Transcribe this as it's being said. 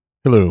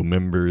Hello,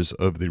 members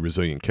of the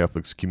Resilient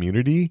Catholics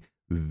community.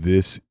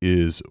 This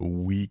is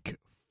week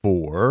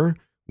 4.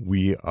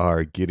 We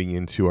are getting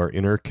into our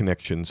inner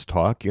connections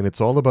talk, and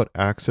it's all about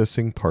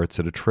accessing parts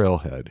at a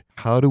trailhead.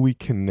 How do we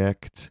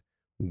connect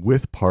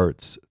with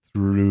parts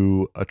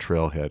through a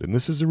trailhead? And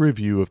this is a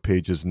review of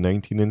pages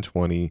 19 and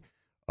 20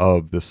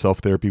 of the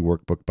Self-Therapy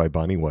Workbook by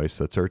Bonnie Weiss.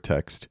 That's our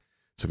text.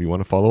 So if you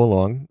want to follow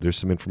along, there's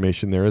some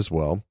information there as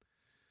well.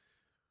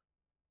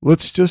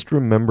 Let's just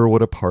remember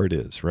what a part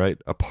is, right?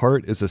 A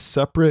part is a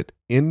separate,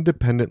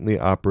 independently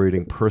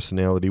operating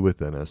personality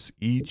within us.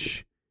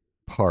 Each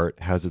part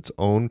has its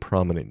own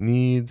prominent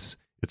needs,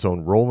 its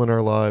own role in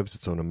our lives,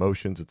 its own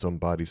emotions, its own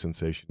body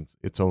sensations,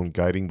 its own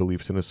guiding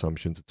beliefs and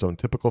assumptions, its own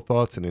typical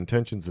thoughts and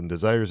intentions and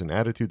desires and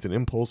attitudes and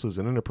impulses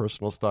and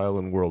interpersonal style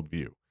and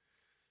worldview.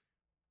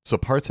 So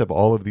parts have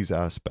all of these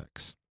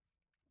aspects.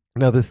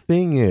 Now, the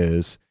thing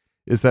is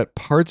that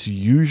parts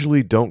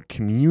usually don't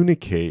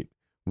communicate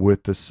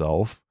with the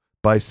self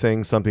by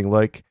saying something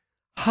like,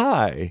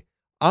 "Hi,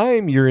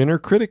 I'm your inner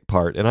critic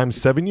part, and I'm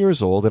 7 years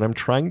old, and I'm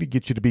trying to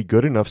get you to be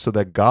good enough so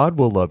that God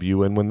will love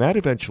you, and when that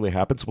eventually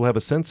happens, we'll have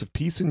a sense of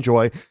peace and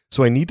joy,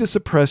 so I need to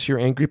suppress your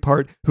angry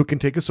part who can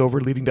take us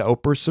over, leading to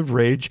outbursts of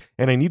rage,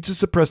 and I need to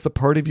suppress the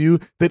part of you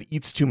that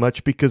eats too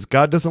much because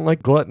God doesn't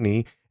like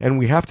gluttony, and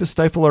we have to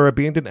stifle our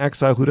abandoned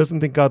exile who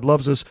doesn't think God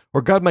loves us,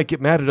 or God might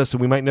get mad at us,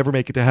 and we might never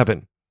make it to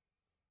heaven."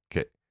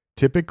 Okay,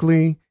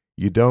 typically,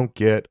 you don't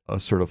get a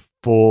sort of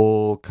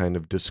full kind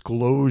of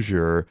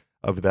disclosure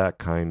of that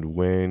kind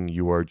when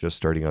you are just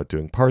starting out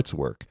doing parts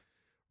work.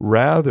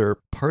 Rather,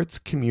 parts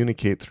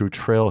communicate through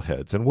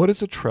trailheads. And what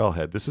is a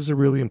trailhead? This is a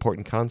really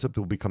important concept.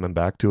 We'll be coming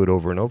back to it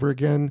over and over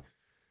again.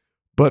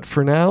 But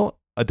for now,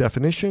 a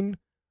definition: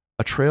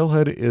 a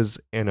trailhead is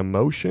an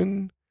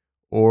emotion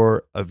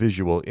or a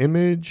visual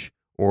image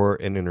or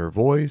an inner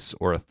voice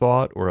or a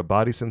thought or a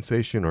body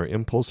sensation or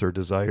impulse or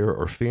desire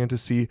or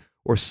fantasy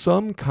or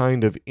some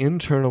kind of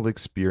internal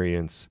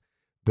experience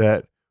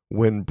that,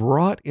 when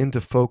brought into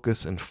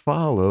focus and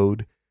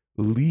followed,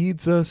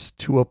 leads us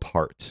to a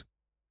part,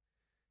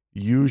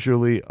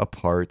 usually a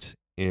part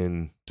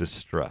in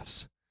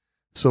distress.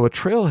 So a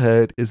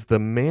trailhead is the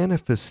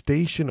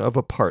manifestation of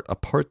a part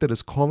that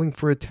is calling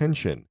for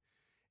attention.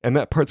 And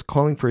that part's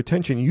calling for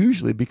attention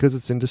usually because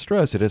it's in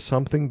distress. It has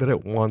something that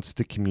it wants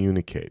to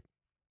communicate.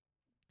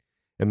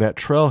 And that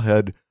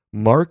trailhead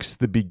marks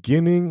the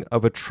beginning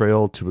of a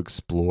trail to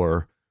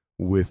explore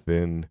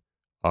within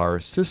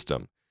our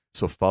system.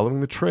 So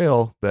following the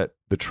trail that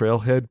the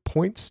trailhead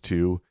points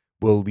to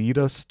will lead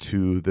us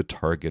to the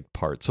target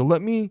part. So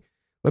let me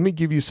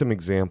give you some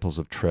examples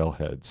of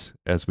trailheads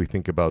as we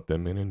think about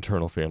them in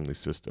internal family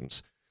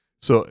systems.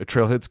 So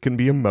trailheads can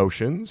be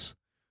emotions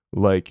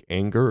like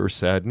anger or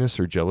sadness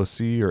or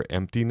jealousy or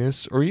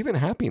emptiness or even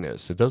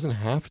happiness. It doesn't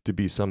have to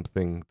be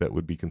something that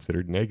would be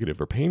considered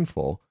negative or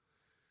painful.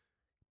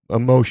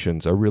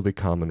 Emotions are really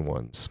common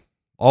ones.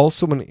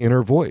 Also, an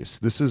inner voice.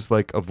 This is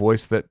like a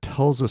voice that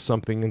tells us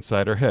something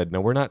inside our head.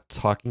 Now, we're not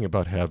talking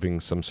about having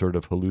some sort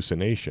of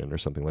hallucination or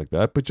something like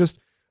that, but just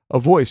a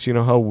voice. You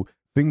know how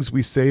things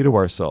we say to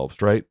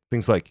ourselves, right?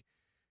 Things like,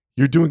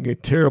 "You're doing a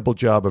terrible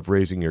job of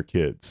raising your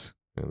kids."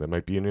 You know, that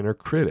might be an inner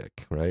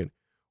critic, right?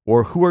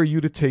 Or, "Who are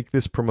you to take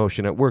this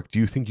promotion at work? Do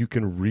you think you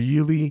can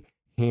really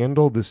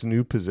handle this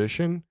new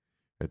position?"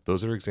 Right?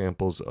 Those are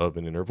examples of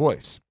an inner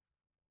voice.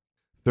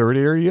 Third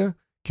area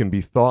can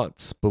be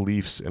thoughts,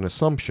 beliefs, and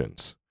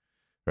assumptions,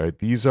 right?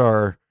 These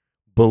are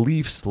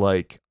beliefs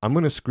like, "I'm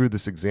going to screw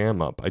this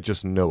exam up. I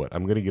just know it.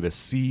 I'm going to get a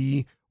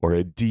C or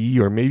a D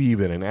or maybe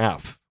even an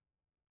F."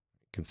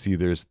 You can see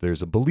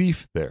there's a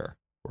belief there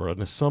or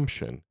an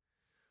assumption.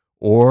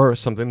 Or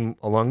something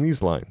along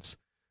these lines: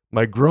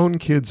 "My grown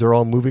kids are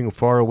all moving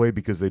far away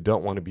because they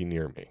don't want to be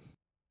near me."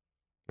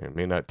 It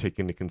may not take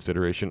into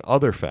consideration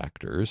other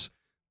factors.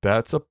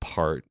 That's a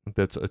part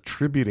that's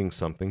attributing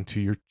something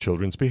to your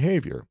children's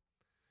behavior.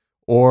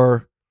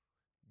 Or,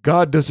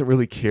 "God doesn't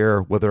really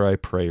care whether I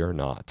pray or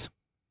not."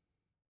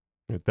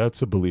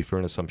 That's a belief or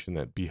an assumption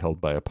that be held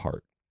by a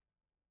part.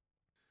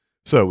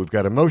 So we've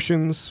got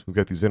emotions, we've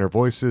got these inner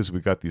voices,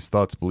 we've got these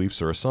thoughts,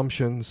 beliefs, or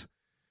assumptions.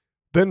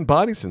 Then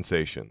body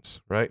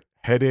sensations, right?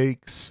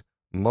 Headaches,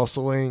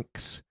 muscle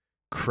aches,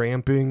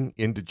 cramping,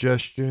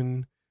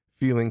 indigestion,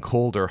 feeling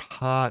cold or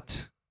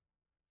hot,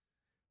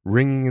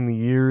 ringing in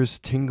the ears,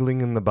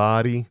 tingling in the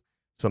body,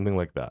 something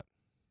like that.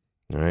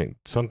 All right,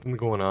 something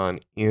going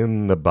on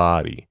in the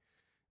body.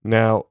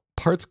 Now,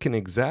 parts can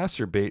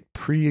exacerbate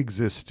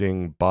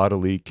pre-existing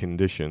bodily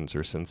conditions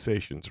or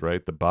sensations,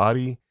 right? The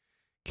body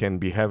can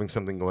be having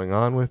something going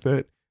on with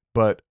it,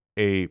 but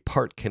a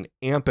part can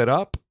amp it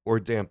up or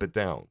damp it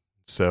down.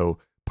 So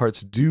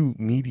parts do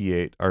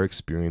mediate our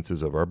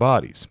experiences of our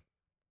bodies.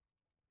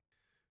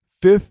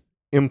 Fifth,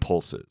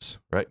 impulses,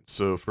 right?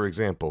 So for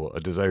example, a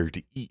desire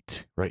to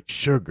eat, right?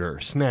 Sugar,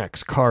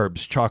 snacks,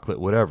 carbs,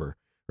 chocolate, whatever,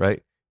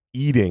 right?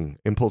 Eating,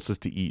 impulses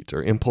to eat,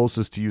 or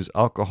impulses to use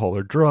alcohol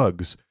or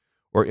drugs,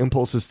 or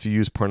impulses to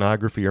use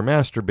pornography or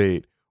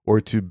masturbate,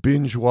 or to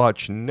binge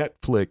watch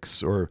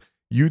Netflix or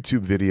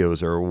YouTube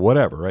videos or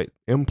whatever, right?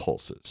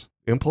 Impulses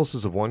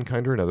impulses of one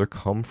kind or another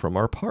come from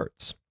our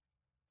parts.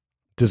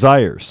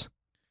 Desires,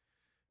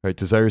 right?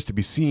 Desires to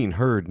be seen,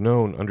 heard,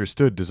 known,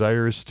 understood,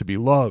 desires to be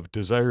loved,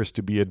 desires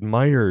to be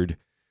admired,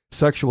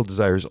 sexual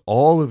desires,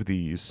 all of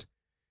these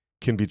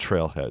can be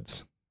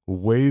trailheads,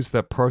 ways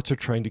that parts are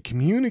trying to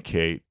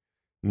communicate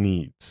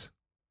needs.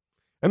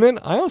 And then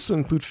I also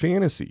include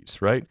fantasies,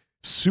 right?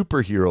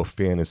 Superhero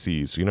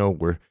fantasies,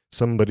 where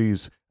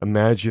somebody's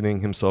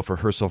imagining himself or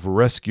herself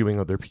rescuing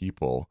other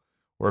people,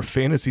 or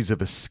fantasies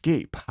of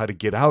escape, how to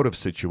get out of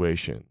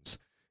situations.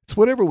 It's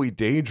whatever we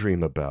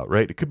daydream about,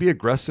 right? It could be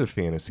aggressive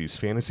fantasies,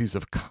 fantasies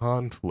of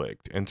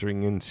conflict,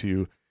 entering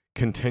into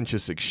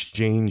contentious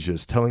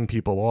exchanges, telling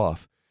people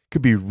off. It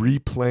could be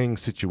replaying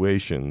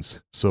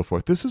situations, so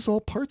forth. This is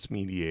all parts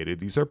mediated.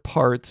 These are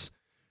parts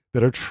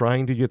that are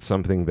trying to get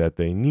something that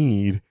they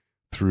need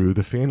through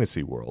the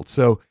fantasy world.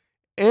 So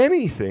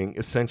anything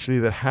essentially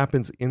that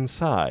happens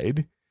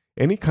inside,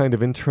 any kind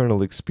of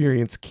internal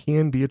experience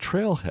can be a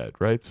trailhead,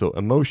 right? So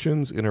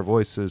emotions, inner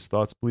voices,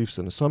 thoughts, beliefs,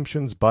 and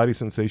assumptions, body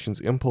sensations,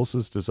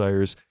 impulses,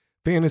 desires,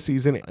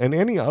 fantasies, and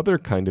any other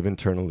kind of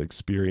internal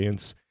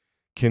experience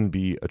can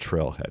be a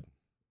trailhead.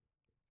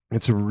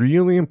 It's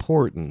really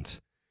important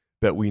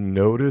that we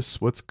notice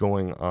what's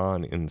going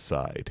on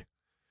inside.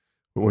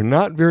 But we're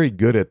not very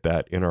good at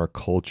that in our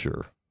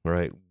culture,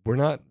 right? We're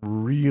not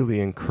really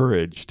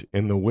encouraged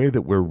in the way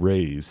that we're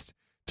raised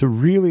to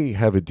really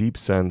have a deep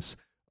sense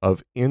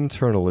of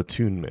internal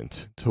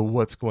attunement to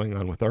what's going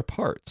on with our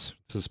parts.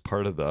 This is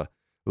part of the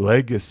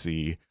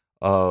legacy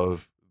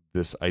of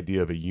this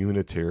idea of a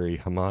unitary,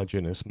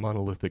 homogeneous,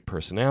 monolithic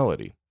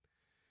personality.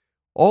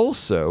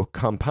 Also,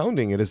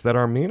 compounding it is that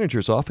our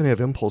managers often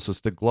have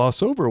impulses to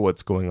gloss over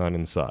what's going on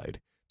inside,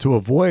 to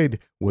avoid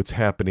what's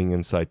happening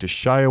inside, to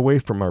shy away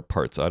from our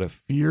parts out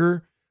of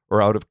fear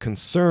or out of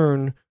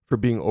concern for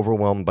being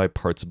overwhelmed by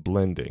parts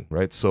blending,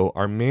 right? So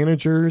our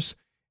managers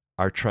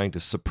are trying to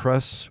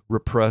suppress,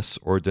 repress,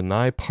 or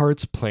deny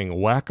parts, playing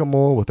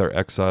whack-a-mole with our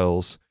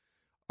exiles.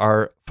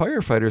 Our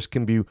firefighters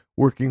can be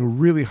working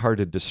really hard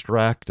to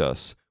distract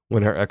us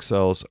when our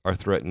exiles are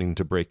threatening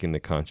to break into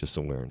conscious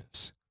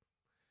awareness.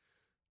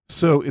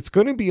 So it's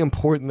going to be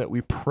important that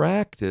we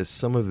practice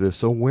some of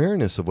this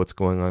awareness of what's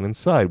going on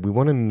inside. We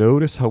want to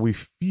notice how we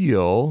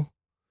feel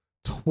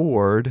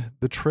toward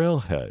the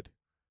trailhead,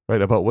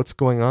 right? About what's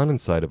going on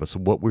inside of us,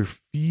 what we're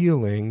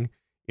feeling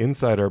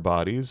inside our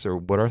bodies, or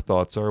what our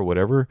thoughts are,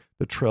 whatever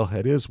the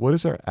trailhead is. What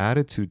is our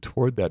attitude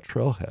toward that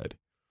trailhead?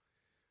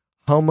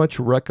 How much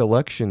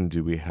recollection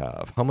do we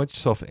have? How much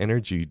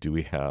self-energy do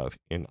we have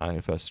in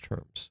IFS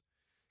terms?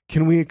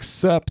 Can we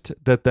accept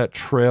that that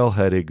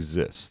trailhead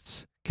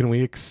exists? Can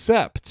we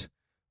accept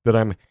that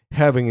I'm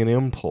having an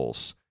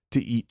impulse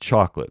to eat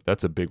chocolate?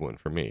 That's a big one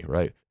for me,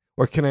 right?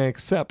 Or can I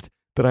accept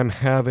that I'm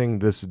having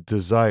this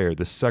desire,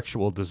 this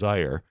sexual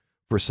desire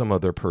for some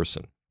other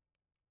person,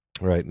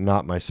 right?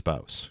 Not my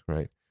spouse,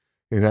 right?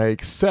 And I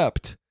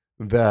accept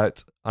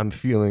that I'm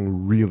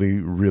feeling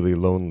really, really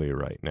lonely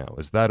right now.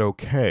 Is that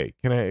okay?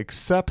 Can I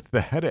accept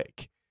the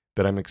headache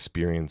that I'm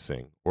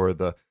experiencing, or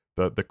the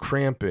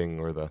cramping,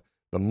 or the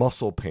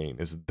muscle pain?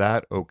 Is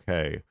that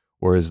okay?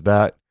 Or is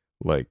that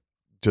like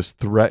just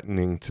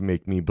threatening to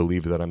make me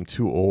believe that I'm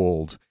too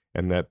old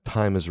and that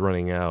time is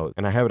running out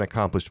and I haven't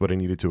accomplished what I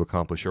needed to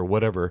accomplish, or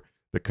whatever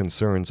the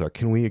concerns are?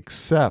 Can we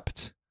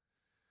accept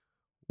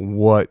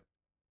what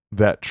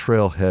that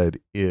trailhead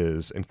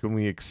is? And can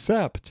we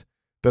accept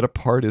that a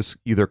part is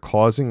either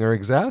causing or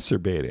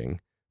exacerbating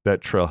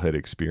that trailhead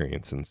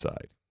experience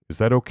inside? Is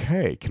that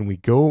okay? Can we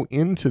go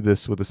into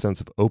this with a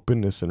sense of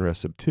openness and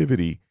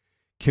receptivity?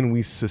 Can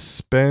we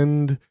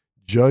suspend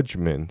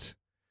judgment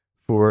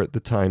for the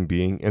time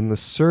being in the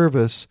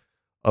service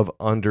of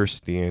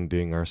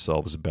understanding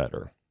ourselves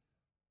better?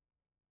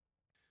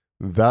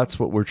 That's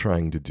what we're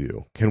trying to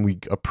do. Can we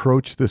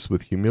approach this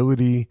with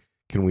humility?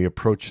 Can we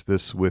approach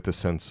this with a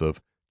sense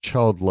of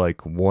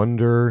childlike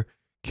wonder?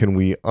 Can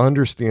we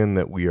understand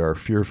that we are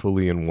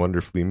fearfully and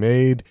wonderfully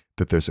made,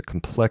 that there's a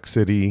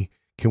complexity?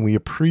 Can we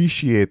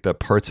appreciate that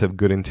parts have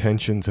good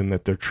intentions and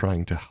that they're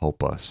trying to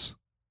help us?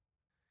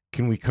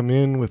 Can we come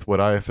in with what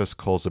IFS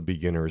calls a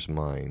beginner's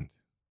mind?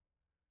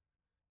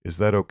 Is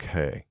that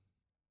okay?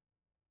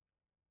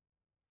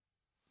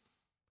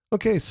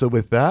 Okay, so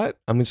with that,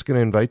 I'm just going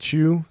to invite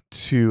you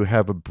to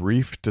have a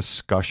brief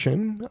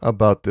discussion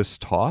about this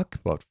talk,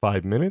 about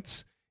 5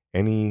 minutes.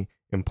 Any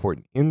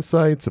important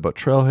insights about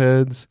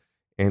trailheads,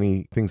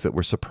 any things that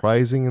were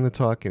surprising in the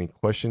talk, any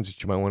questions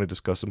that you might want to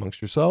discuss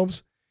amongst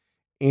yourselves.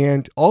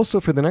 And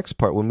also for the next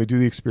part, when we do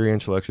the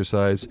experiential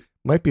exercise, it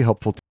might be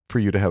helpful for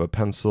you to have a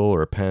pencil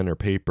or a pen or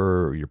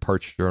paper or your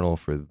parts journal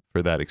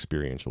for that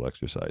experiential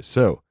exercise.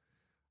 So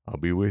I'll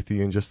be with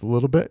you in just a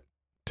little bit.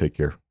 Take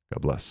care.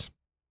 God bless.